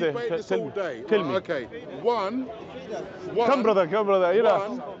What we can are they? debate this Tell all me. day. Tell Right, me. Okay. One. Come, brother. You know.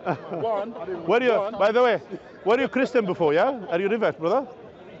 One. Were you? One. By the way, were you Christian before? Yeah. Are you revert, brother?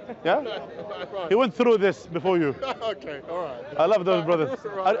 Yeah. He went through this before you. Okay. All right. I love those brothers.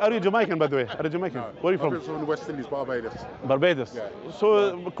 Right. Are you Jamaican, by the way? Are you Jamaican? No, Where are you I'm from? from the West Indies, Barbados. Barbados. Yeah.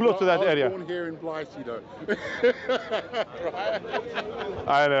 So close to that I was area. born here in Blighty, though. Right?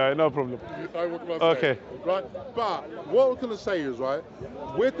 I know, no problem. What can I say? Okay. Right, but what we're going to say is, right,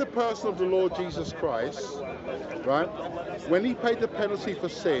 with the person of the Lord Jesus Christ, right, when he paid the penalty for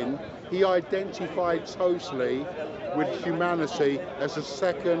sin, he identified totally with humanity as a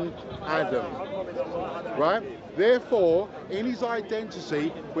second Adam, right? Therefore, in his identity,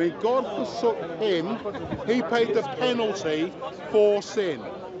 when God forsook him, he paid the penalty for sin.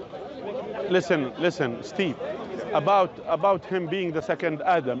 Listen, Steve, about him being the second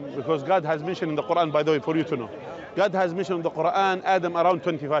Adam, because God has mentioned in the Quran, by the way, for you to know, God has mentioned in the Quran Adam around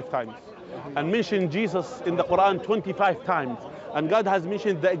 25 times, and mentioned Jesus in the Quran 25 times, and God has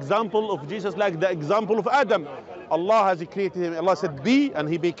mentioned the example of Jesus like the example of Adam. Allah has created him. Allah said, "Be," and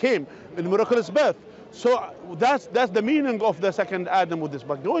he became in miraculous birth. So that's the meaning of the second Adam with this.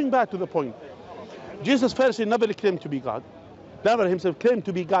 But going back to the point, Jesus first, he never claimed to be God. Never himself claimed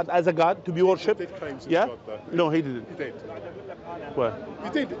to be God as a God, to be worshipped. He did claim to be Yeah? God, though. No, he didn't. He did. Well, He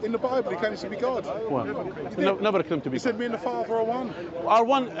did. In the Bible, he claims to be God. well, never claimed to be He said, "Me and the Father are one." Are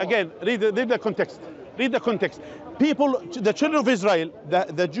one. Again, read the context. Read the context. People, the children of Israel,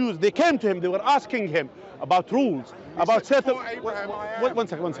 the Jews, they came to him, they were asking him about rules, about said, certain. "For Abraham I am." One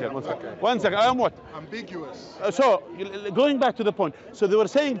second. Okay. One second. I am what? Ambiguous. So, going back to the point, so they were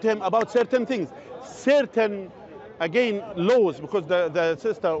saying to him about certain things, certain, again, laws, because the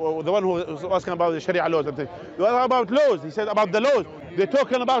sister, or the one who was asking about the Sharia laws and things, they were about laws. He said about the laws. They're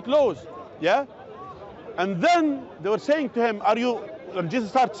talking about laws, yeah? And then they were saying to him, and Jesus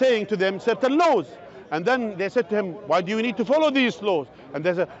started saying to them certain laws. And then they said to him, "Why do you need to follow these laws?" And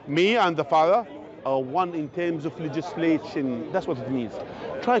they said, "Me and the Father are one in terms of legislation." That's what it means.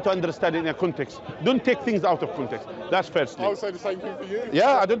 Try to understand it in a context. Don't take things out of context. That's firstly. I would say the same thing for you.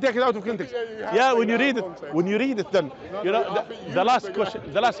 Yeah, I don't take it out of context. Yeah, When you read it, then you know I think you the last take it question.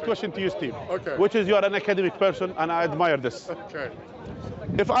 The last question to you, Steve. Okay. Which is, you are an academic person, and I admire this. Okay.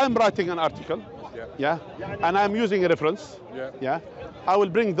 If I'm writing an article, Yeah. and I'm using a reference, Yeah. I will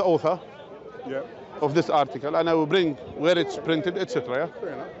bring the author Yeah. of this article, and I will bring where it's printed, etc. Fair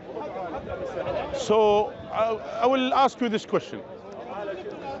enough. So I will ask you this question.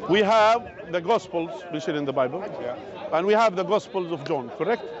 We have the Gospels mentioned in the Bible, Yeah. and we have the Gospels of John,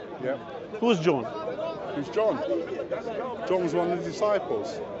 correct? Yeah. Who's John? Who's John? John was one of the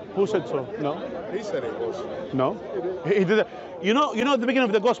disciples. Who said so? No. He said it was. No. He did. You know at the beginning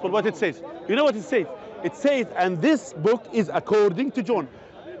of the Gospel what it says? You know what it says? It says, "And this book is according to John."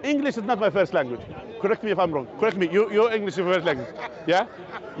 English is not my first language. Correct me if I'm wrong. Correct me. Your English is your first language. Yeah?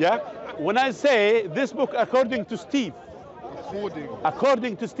 Yeah? When I say this book according to Steve,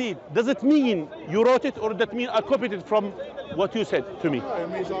 according to Steve, does it mean you wrote it, or does it mean I copied it from what you said to me? No, it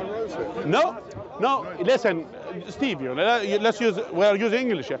means I wrote it. No. Listen, Steve, we are using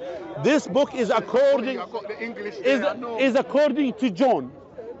English here. This book is according, I've got the English there, I know. is according to John.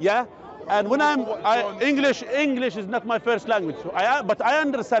 Yeah? And when English is not my first language, so but I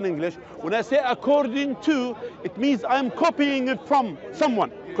understand English. When I say according to, it means I'm copying it from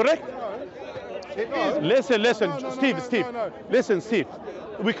someone, correct? It is. Listen, No, Steve. no. Listen, Steve.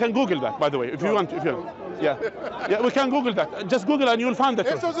 We can Google that, by the way, if you want. Yeah, we can Google that. Just Google and you'll find that.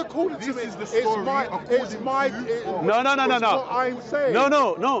 It does according to me. This is the story No. It's what I'm saying.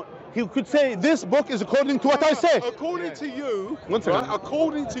 No. He could say this book is according to what I say. According to you. One second. Right,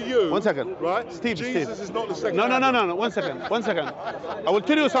 according to you. One second. Right. Steve. Jesus is not the second. No. Adam. One second. I will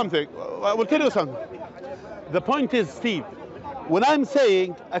tell you something. The point is, Steve, When I'm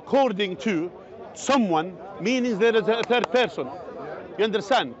saying according to someone, meaning there is a third person. You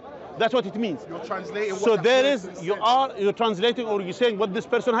understand? That's what it means. You're translating what So that there is, person you're translating or you're saying what this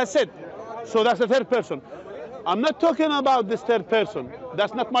person has said. So that's the third person. I'm not talking about this third person.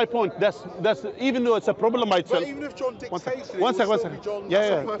 That's not my point. That's even though it's a problem by itself. But even if John dictates it, One it second, will one still second. be John. Yeah,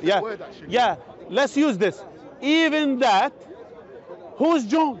 That's a yeah, perfect yeah, word, actually. yeah. Let's use this. Even that. Who's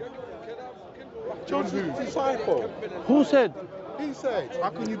John? John's a disciple. Who said? He said. How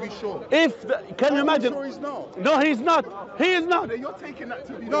can you be sure? Can you imagine? I'm sure he's not. No, he's not. He is not. You're taking that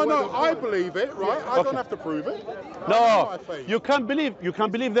to be no, I believe it, right? I don't have to prove it. No, you can't believe. You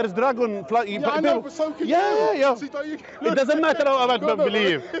can't believe there's dragon flying. Yeah, I know, but so can you. Yeah. See, don't you? It doesn't matter how I don't No.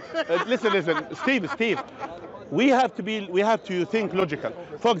 believe. Listen, Steve. We have to think logical.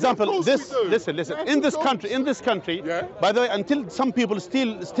 For example, this. Listen. Yes, In this country. Yeah. By the way, until some people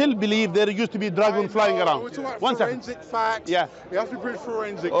still believe there used to be dragon flying around. We're talking about One second. forensic facts. Yeah. You have to be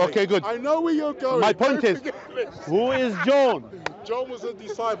forensic. Okay, good. I know where you're going. My point is, who is John? John was a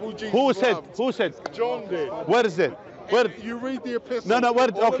disciple Jesus Who said? loved. Who said? John did. Where is it? Where? You read the epistle. No, where?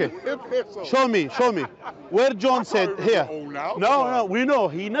 All of Okay. the epistles. Show me. Where John said remember here. it all now. No, we know.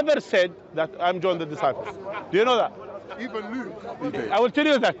 He never said that I'm John the disciple. Do you know that? Even Luke. He did. I will tell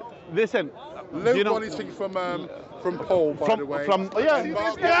you that. Listen. Luke you know, got his thing from Paul, by the way. from And Mark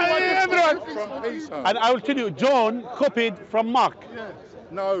everyone. from Peter. And I will tell you, John copied from Mark.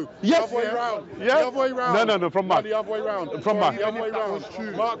 No, Yes. the other way round. Yeah. The other way round. No, from Mark. The other way round. From Mark. The other way round.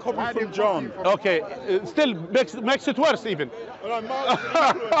 Mark copied from John. Okay, still makes it worse even. No, Mark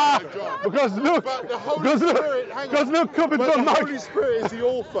influenced John. Because Luke, But the Holy Spirit, hang on. because Luke copied But from the Mark. Holy Spirit is the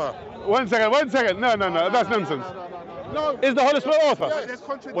author. One second. No, that's nonsense. No. Is the Holy Spirit author? Yeah, there's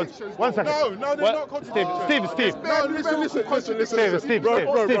contradictions. One second. No, they're not contradictions. Steve. No, listen. Steve. Bro,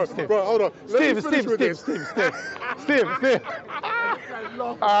 hold on. Let me finish with this. Steve. Let me finish.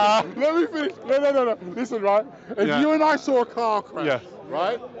 No. Listen, right? If you and I saw a car crash,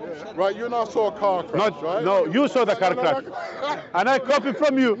 right? Right, you and I saw a car crash, right? No, you saw the car crash. And I copied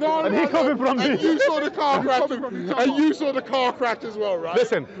from you. And he copied from me. And you saw the car crash. And you saw the car crash as well, right?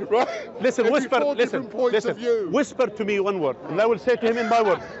 Listen, whisper, Points of view. whisper to me one word, and I will say to him in my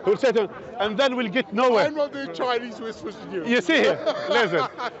word. He will say to him, and then we'll get nowhere. I'm not doing Chinese whispers to you. You see, listen.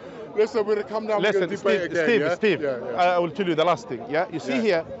 Listen, we're going to come down and debate again. Steve, Yeah. I will tell you the last thing. Yeah, you see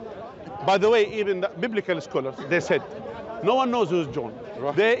here. By the way, even the biblical scholars, they said, no one knows who's John.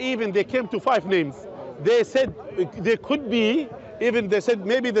 Right. They came to 5 names. They said they could be. Even they said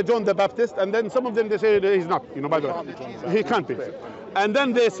maybe the John the Baptist, and then some of them they say he's not. By the way, he can't be. And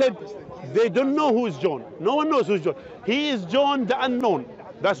then they said they don't know who is John. No one knows who is John. He is John the unknown.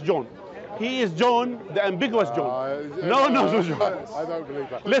 That's John. He is John the ambiguous John. No one knows who's John. I don't believe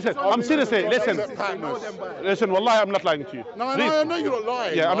that. Listen, I'm seriously. Listen. Wallahi, I'm not lying to you. No, I know you're not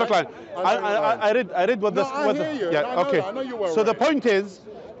lying. Yeah, I'm not lying. I I read what this. I hear you. Yeah, I know okay. that. I know you well So the read. point is,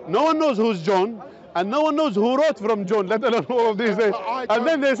 no one knows who's John, and no one knows who wrote from John, let alone all of these days. And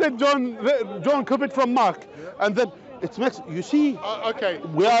then they said John copied from Mark, and then it makes you see. Okay.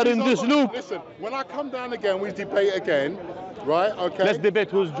 We are in this loop. Listen, when I come down again, we debate again, right? Okay. Let's debate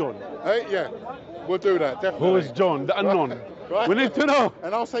who's John. Hey, yeah, we'll do that definitely. Who is John, the unknown? Right. We need to know.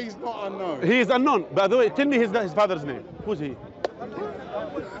 And I'll say he's not unknown. He is unknown. By the way, tell me his father's name. Who's he?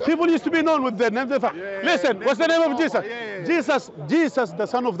 People used to be known with their name. Listen, what's the name of Jesus? Jesus, the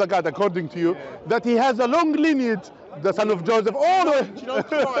son of the God, according to you, that he has a long lineage, the son of Joseph, all the way. Do you know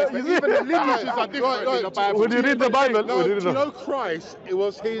Christ? You see? Even the lineages are different in the Bible. When you read the Bible, No, do you know Christ? It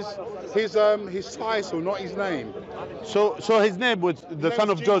was his title, not his name. So his name was the son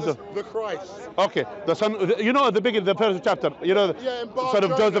of Jesus, Joseph. the Christ. Okay, the son. You know the first chapter. You know, Yeah, and Bar son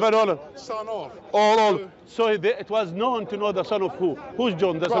of Joseph and all. Son of. All. So it was known to know the son of who? Who's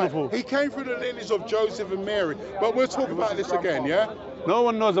John? The son of who? He came through the lineage of Joseph and Mary. But we'll talk about this again, yeah? No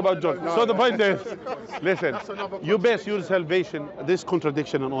one knows about John. So the point is, listen, you base your salvation, this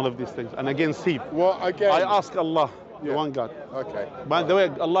contradiction and all of these things. And again, Steve, Well, again. I ask Allah, the Yeah. one God. Okay. By the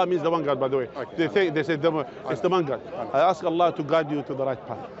way, Allah means the one God, by the way. Okay. They say it's the one God. I ask Allah to guide you to the right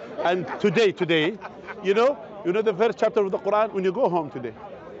path. And today, you know the first chapter of the Quran, when you go home today,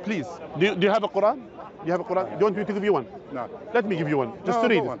 please, do you have a Quran? Do you have a Quran? Do you want me to give you one? No. Let me give you one, just No, to I've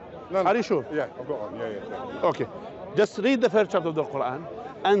read got it. one. No. Are you sure? Yeah, I've got one. Yeah. Okay. Just read the first chapter of the Quran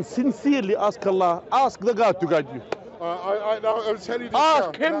and sincerely ask Allah, ask the God to guide you. I'll tell you this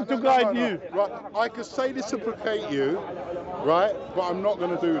Ask now. him to guide you. Right, I could say this to placate you, right? But I'm not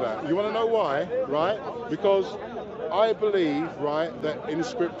going to do that. You want to know why? Right? Because I believe, right, that in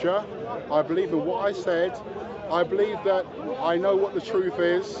Scripture, I believe in what I said. I believe that I know what the truth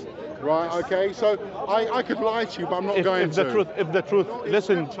is, right? Okay, so I could lie to you, but I'm not going if to. the truth,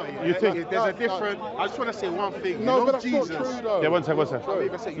 listen, you think. There's a different. I just want to say one thing. No, you know but that's Jesus. not true, though. Yeah, one sec. I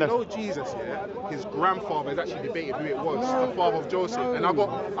even say, you know Jesus, yeah. His grandfather has actually debated who it was, the father of Joseph, and I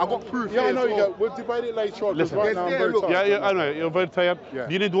got proof. Yeah, here I know as you well. go. We'll debate it later on. Because Listen. right now I'm very tired. Yeah, I know. You're very tired. Yeah.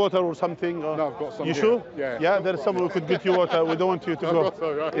 Do you need water or something? Or? No, I've got some You here. sure? Yeah. Yeah, there's someone who could get you water. We don't want you to I've go. got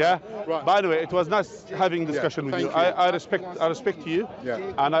some, right. Yeah. Right. By the way, it was nice having discussion with thank you. you. I respect you. Yeah.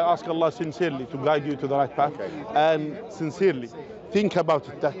 And I ask Allah sincerely to guide you to the right path. Okay. And sincerely, think about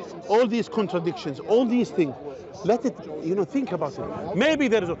it. That all these contradictions, all these things, let it, think about it. Maybe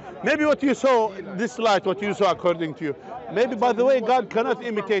maybe what you saw, this light, what you saw according to you. Maybe, by the way, God cannot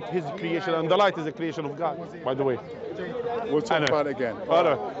imitate His creation, and the light is a creation of God, by the way. We'll talk about it again. By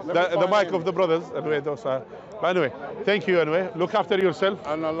the way, the mic of the brothers, anyway, those are. But anyway, thank you anyway. Look after yourself.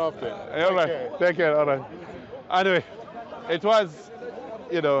 And I loved it. All right, take care, all right. Anyway, it was,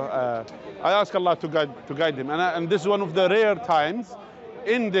 I ask Allah to guide him. And this is one of the rare times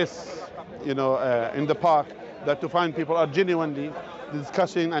in this, in the park, that to find people are genuinely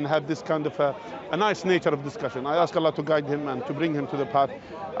discussing and have this kind of a nice nature of discussion. I ask Allah to guide him and to bring him to the path.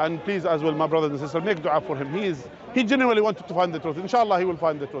 And please, as well, my brothers and sisters, make dua for him. He genuinely wanted to find the truth. Inshallah, he will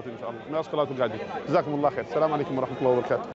find the truth, inshallah. May I ask Allah to guide him. Jazakumullah khair. Assalamu alaikum wa rahmatullahi wa barakatuh.